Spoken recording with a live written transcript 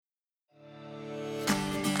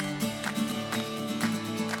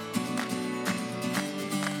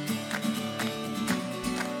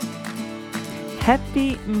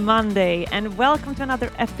Happy Monday and welcome to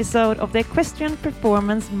another episode of the Equestrian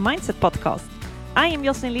Performance Mindset Podcast. I am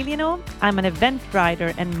Jocelyn Liljeno. I'm an event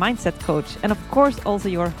rider and mindset coach and of course also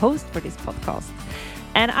your host for this podcast.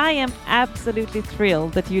 And I am absolutely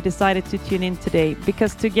thrilled that you decided to tune in today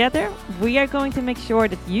because together we are going to make sure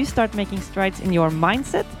that you start making strides in your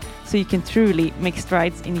mindset so you can truly make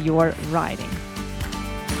strides in your riding.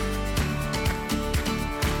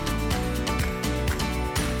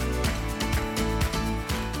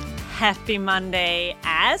 Happy Monday.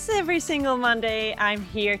 As every single Monday, I'm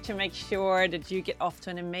here to make sure that you get off to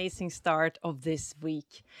an amazing start of this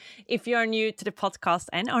week. If you're new to the podcast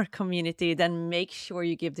and our community, then make sure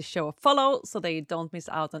you give the show a follow so that you don't miss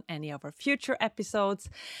out on any of our future episodes.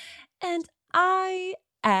 And I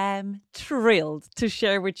am thrilled to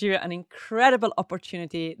share with you an incredible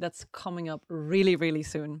opportunity that's coming up really, really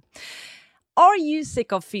soon. Are you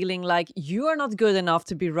sick of feeling like you are not good enough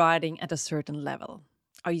to be riding at a certain level?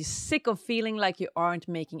 Are you sick of feeling like you aren't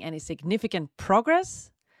making any significant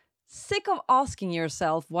progress? Sick of asking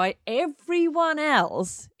yourself why everyone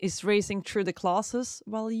else is racing through the classes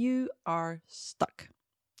while you are stuck?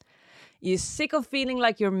 You sick of feeling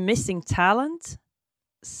like you're missing talent?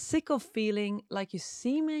 Sick of feeling like you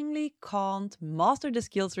seemingly can't master the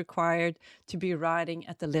skills required to be riding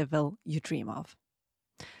at the level you dream of?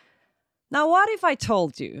 Now, what if I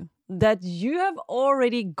told you that you have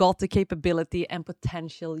already got the capability and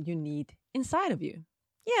potential you need inside of you?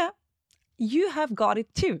 Yeah, you have got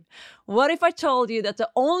it too. What if I told you that the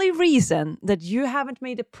only reason that you haven't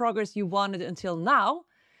made the progress you wanted until now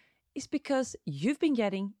is because you've been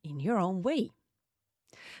getting in your own way?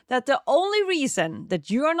 That the only reason that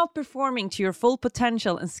you are not performing to your full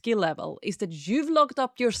potential and skill level is that you've locked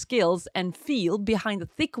up your skills and feel behind a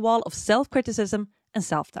thick wall of self-criticism and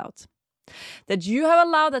self-doubt? That you have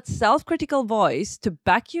allowed that self-critical voice to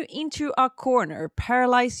back you into a corner,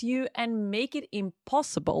 paralyze you, and make it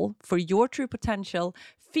impossible for your true potential,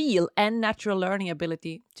 feel, and natural learning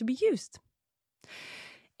ability to be used.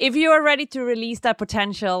 If you are ready to release that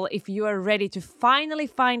potential, if you are ready to finally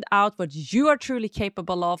find out what you are truly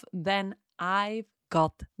capable of, then I've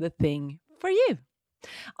got the thing for you.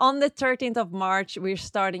 On the 13th of March, we're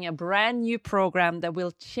starting a brand new program that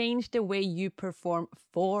will change the way you perform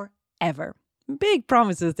forever. Big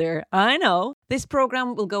promises there, I know. This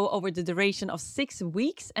program will go over the duration of 6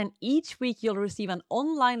 weeks, and each week you'll receive an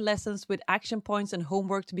online lessons with action points and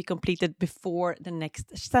homework to be completed before the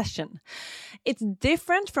next session. It's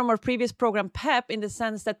different from our previous program PEP in the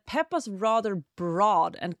sense that PEP was rather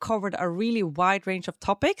broad and covered a really wide range of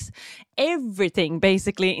topics, everything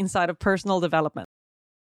basically inside of personal development.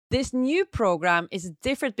 This new program is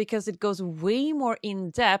different because it goes way more in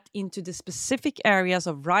depth into the specific areas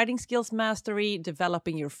of riding skills mastery,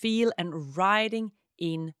 developing your feel, and riding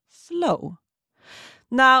in flow.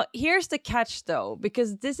 Now, here's the catch though,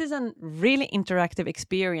 because this is a really interactive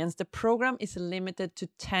experience. The program is limited to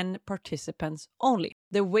 10 participants only.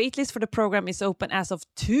 The waitlist for the program is open as of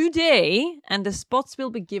today, and the spots will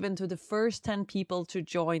be given to the first 10 people to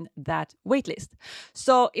join that waitlist.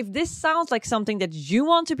 So if this sounds like something that you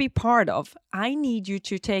want to be part of, I need you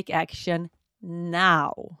to take action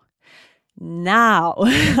now. Now,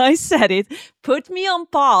 I said it, put me on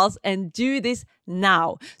pause and do this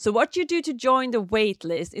now. So what you do to join the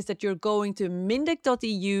waitlist is that you're going to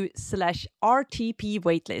mindeq.eu/RTP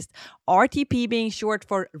waitlist. RTP being short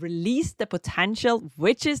for Release the Potential,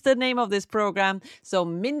 which is the name of this program. So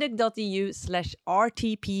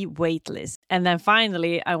mindeq.eu/RTP waitlist. And then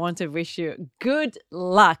finally, I want to wish you good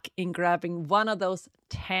luck in grabbing one of those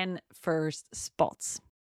 10 first spots.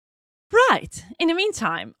 Right. In the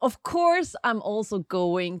meantime, of course, I'm also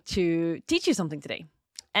going to teach you something today.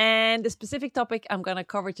 And the specific topic I'm going to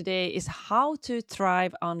cover today is how to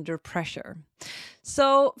thrive under pressure.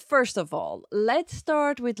 So first of all, let's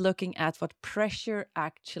start with looking at what pressure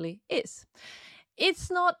actually is.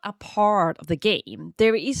 It's not a part of the game.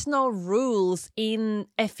 There is no rules in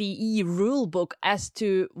FEE rulebook as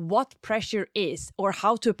to what pressure is or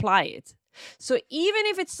how to apply it. So even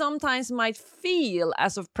if it sometimes might feel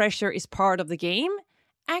as if pressure is part of the game,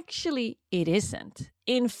 actually it isn't.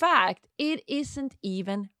 In fact, it isn't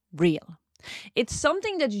even real. It's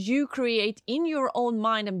something that you create in your own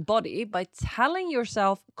mind and body by telling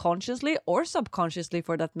yourself consciously or subconsciously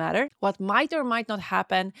for that matter, what might or might not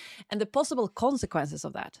happen and the possible consequences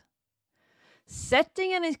of that.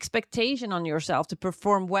 Setting an expectation on yourself to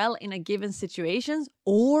perform well in a given situation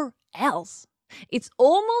or else. It's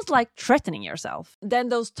almost like threatening yourself. Then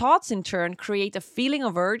those thoughts in turn create a feeling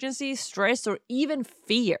of urgency, stress, or even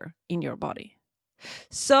fear in your body.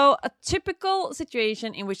 So a typical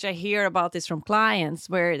situation in which I hear about this from clients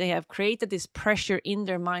where they have created this pressure in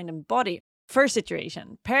their mind and body. First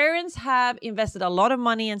situation, parents have invested a lot of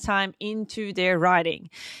money and time into their writing.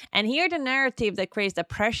 And here the narrative that creates the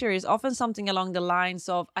pressure is often something along the lines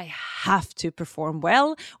of, I have to perform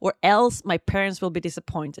well or else my parents will be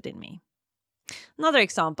disappointed in me. Another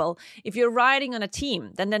example, if you're writing on a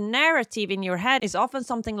team, then the narrative in your head is often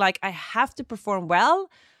something like, I have to perform well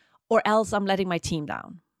or else I'm letting my team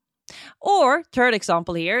down. Or third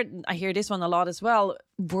example here, I hear this one a lot as well,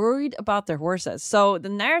 worried about their horses. So the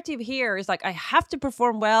narrative here is like, I have to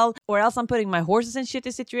perform well or else I'm putting my horses in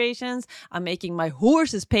shitty situations. I'm making my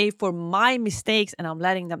horses pay for my mistakes and I'm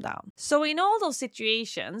letting them down. So in all those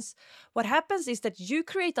situations, what happens is that you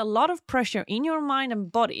create a lot of pressure in your mind and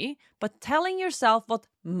body, but telling yourself what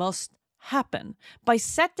must happen by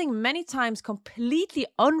setting many times completely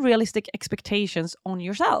unrealistic expectations on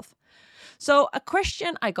yourself. So a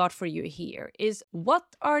question I got for you here is, what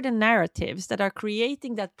are the narratives that are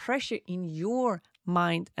creating that pressure in your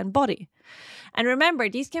mind and body? And remember,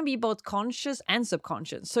 these can be both conscious and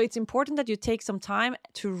subconscious. So it's important that you take some time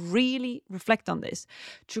to really reflect on this,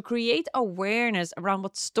 to create awareness around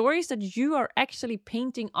what stories that you are actually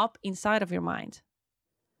painting up inside of your mind.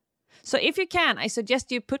 So if you can, I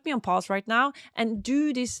suggest you put me on pause right now and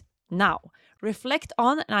do this now. Reflect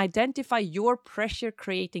on and identify your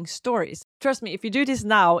pressure-creating stories. Trust me, if you do this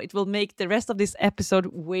now, it will make the rest of this episode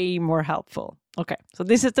way more helpful. Okay, so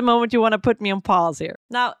this is the moment you want to put me on pause here.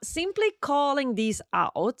 Now, simply calling these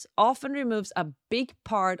out often removes a big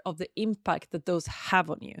part of the impact that those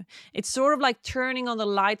have on you. It's sort of like turning on the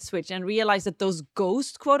light switch and realize that those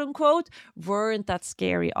ghosts, quote unquote, weren't that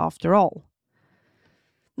scary after all.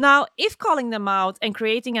 Now, if calling them out and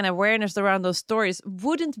creating an awareness around those stories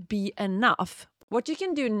wouldn't be enough, what you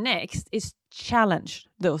can do next is challenge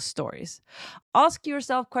those stories. Ask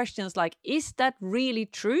yourself questions like, is that really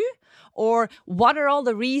true? Or what are all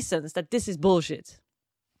the reasons that this is bullshit?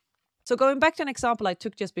 So going back to an example I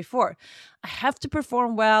took just before, I have to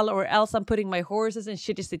perform well or else I'm putting my horses in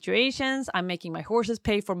shitty situations. I'm making my horses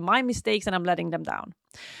pay for my mistakes and I'm letting them down.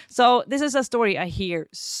 So this is a story I hear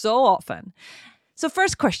so often. So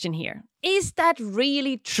first question here, is that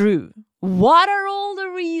really true? What are all the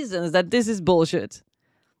reasons that this is bullshit?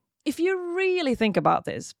 If you really think about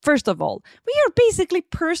this, first of all, we are basically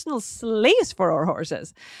personal slaves for our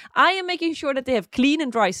horses. I am making sure that they have clean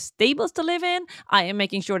and dry stables to live in. I am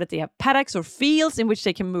making sure that they have paddocks or fields in which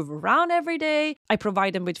they can move around every day. I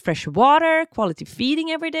provide them with fresh water, quality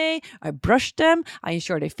feeding every day. I brush them. I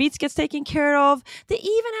ensure their feet gets taken care of. They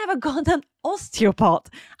even have a goddamn osteopath.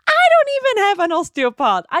 I don't even have an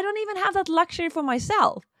osteopath. I don't even have that luxury for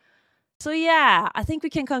myself. So yeah, I think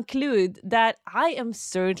we can conclude that I am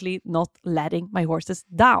certainly not letting my horses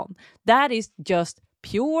down. That is just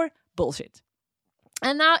pure bullshit.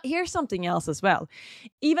 And now here's something else as well.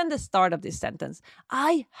 Even the start of this sentence,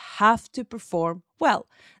 I have to perform well.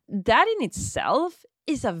 That in itself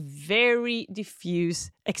is a very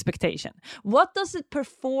diffuse expectation. What does it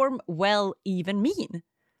perform well even mean?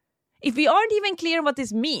 If we aren't even clear on what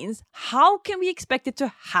this means, how can we expect it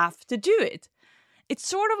to have to do it? It's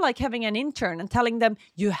sort of like having an intern and telling them,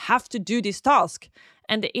 you have to do this task.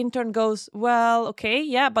 And the intern goes, well, okay,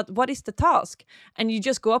 yeah, but what is the task? And you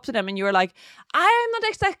just go up to them and you're like, I'm not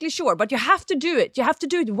exactly sure, but you have to do it. You have to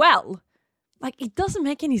do it well. Like, it doesn't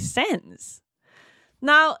make any sense.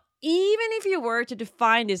 Now, even if you were to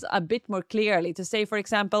define this a bit more clearly, to say, for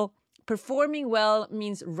example, performing well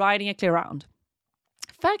means riding a clear round.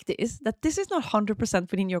 Fact is that this is not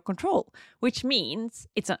 100% within your control, which means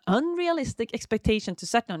it's an unrealistic expectation to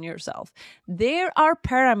set on yourself. There are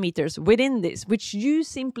parameters within this which you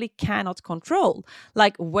simply cannot control,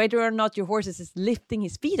 like whether or not your horse is lifting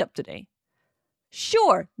his feet up today.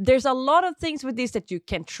 Sure, there's a lot of things with this that you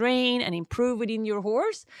can train and improve within your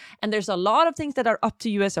horse, and there's a lot of things that are up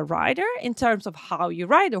to you as a rider in terms of how you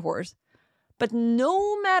ride a horse. But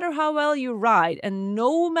no matter how well you ride and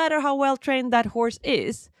no matter how well trained that horse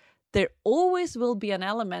is, there always will be an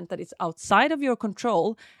element that is outside of your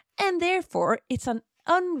control, and therefore it's an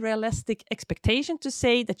unrealistic expectation to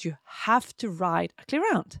say that you have to ride a clear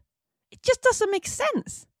round. It just doesn't make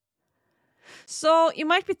sense. So you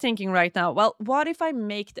might be thinking right now, well, what if I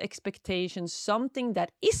make the expectation something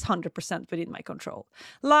that is 100% within my control?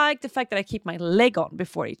 Like the fact that I keep my leg on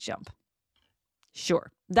before each jump.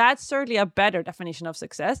 Sure, that's certainly a better definition of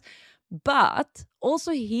success. But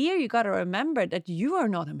also here you got to remember that you are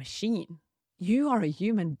not a machine. You are a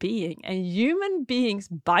human being, and human beings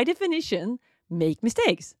by definition make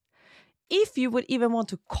mistakes. if you would even want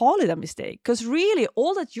to call it a mistake, because really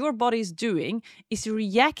all that your body is doing is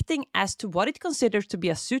reacting as to what it considers to be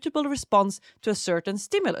a suitable response to a certain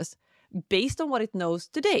stimulus, based on what it knows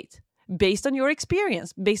to date, based on your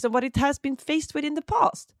experience, based on what it has been faced with in the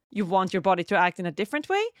past. You want your body to act in a different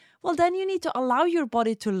way? Well, then you need to allow your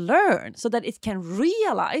body to learn so that it can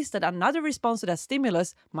realize that another response to that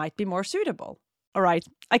stimulus might be more suitable. All right,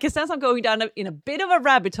 I can sense I'm going down in a bit of a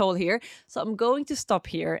rabbit hole here, so I'm going to stop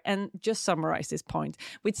here and just summarize this point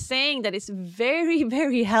with saying that it's very,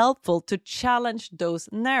 very helpful to challenge those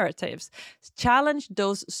narratives, challenge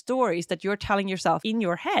those stories that you're telling yourself in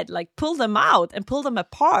your head, like pull them out and pull them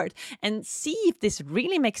apart and see if this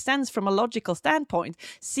really makes sense from a logical standpoint.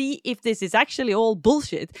 See if this is actually all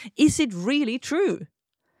bullshit. Is it really true?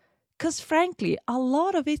 Because frankly, a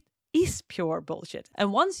lot of it is pure bullshit.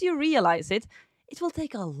 And once you realize it, it will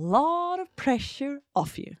take a lot of pressure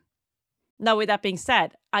off you. Now, with that being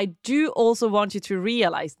said, I do also want you to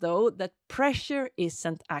realize, though, that pressure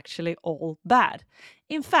isn't actually all bad.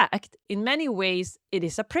 In fact, in many ways, it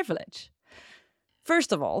is a privilege.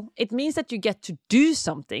 First of all, it means that you get to do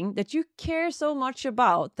something that you care so much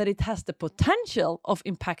about that it has the potential of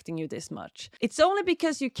impacting you this much. It's only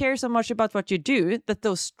because you care so much about what you do that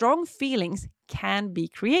those strong feelings can be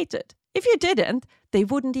created. If you didn't, they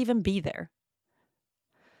wouldn't even be there.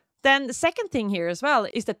 Then the second thing here as well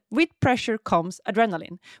is that with pressure comes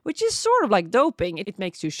adrenaline, which is sort of like doping. It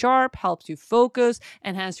makes you sharp, helps you focus,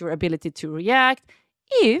 enhance your ability to react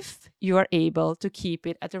if you are able to keep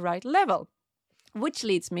it at the right level. Which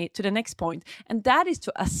leads me to the next point, and that is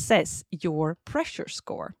to assess your pressure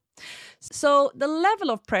score. So the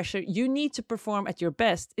level of pressure you need to perform at your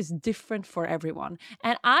best is different for everyone.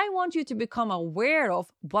 And I want you to become aware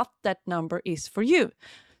of what that number is for you.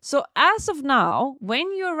 So as of now,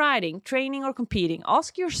 when you're riding, training or competing,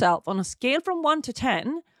 ask yourself on a scale from 1 to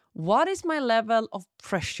 10, what is my level of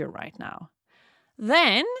pressure right now?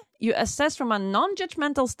 Then you assess from a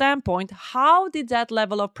non-judgmental standpoint, how did that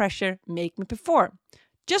level of pressure make me perform?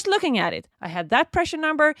 Just looking at it, I had that pressure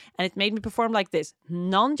number and it made me perform like this,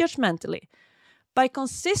 non-judgmentally. By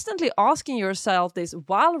consistently asking yourself this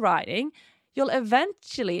while riding, you'll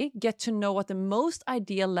eventually get to know what the most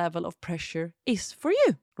ideal level of pressure is for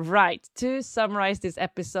you. Right, to summarize this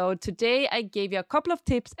episode, today I gave you a couple of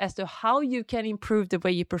tips as to how you can improve the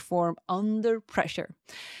way you perform under pressure.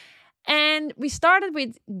 And we started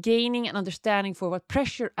with gaining an understanding for what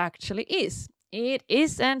pressure actually is. It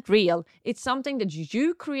isn't real. It's something that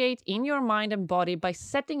you create in your mind and body by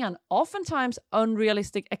setting an oftentimes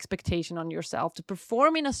unrealistic expectation on yourself to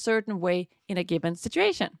perform in a certain way in a given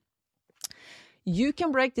situation. You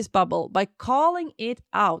can break this bubble by calling it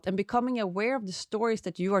out and becoming aware of the stories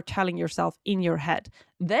that you are telling yourself in your head.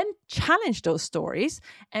 Then challenge those stories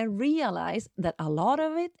and realize that a lot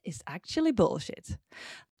of it is actually bullshit.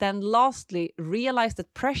 Then lastly, realize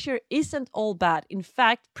that pressure isn't all bad. In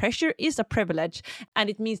fact, pressure is a privilege, and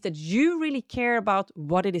it means that you really care about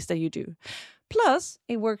what it is that you do. Plus,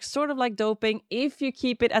 it works sort of like doping if you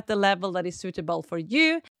keep it at the level that is suitable for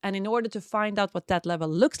you. And in order to find out what that level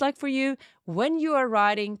looks like for you, when you are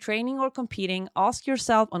riding, training, or competing, ask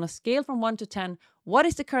yourself on a scale from 1 to 10, what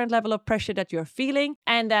is the current level of pressure that you're feeling?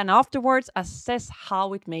 And then afterwards, assess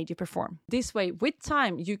how it made you perform. This way, with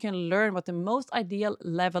time, you can learn what the most ideal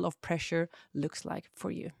level of pressure looks like for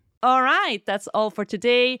you. All right, that's all for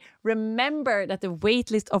today. Remember that the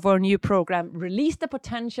waitlist of our new program, Release the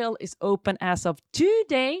Potential, is open as of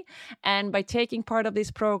today. And by taking part of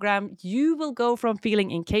this program, you will go from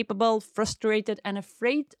feeling incapable, frustrated, and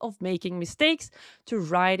afraid of making mistakes to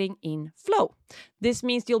riding in flow. This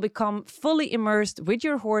means you'll become fully immersed with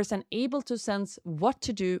your horse and able to sense what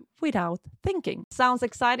to do without thinking. Sounds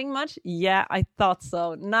exciting much? Yeah, I thought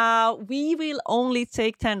so. Now, we will only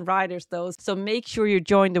take 10 riders though, so make sure you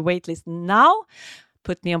join the waitlist now.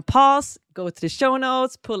 Put me on pause, go to the show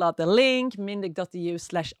notes, pull out the link,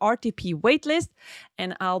 mindig.eu/RTP waitlist,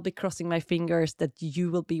 and I'll be crossing my fingers that you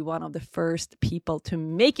will be one of the first people to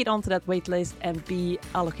make it onto that waitlist and be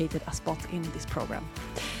allocated a spot in this program.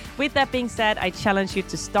 With that being said, I challenge you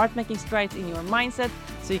to start making strides in your mindset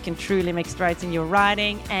so you can truly make strides in your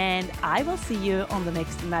riding, and I will see you on the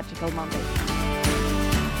next Magical Monday.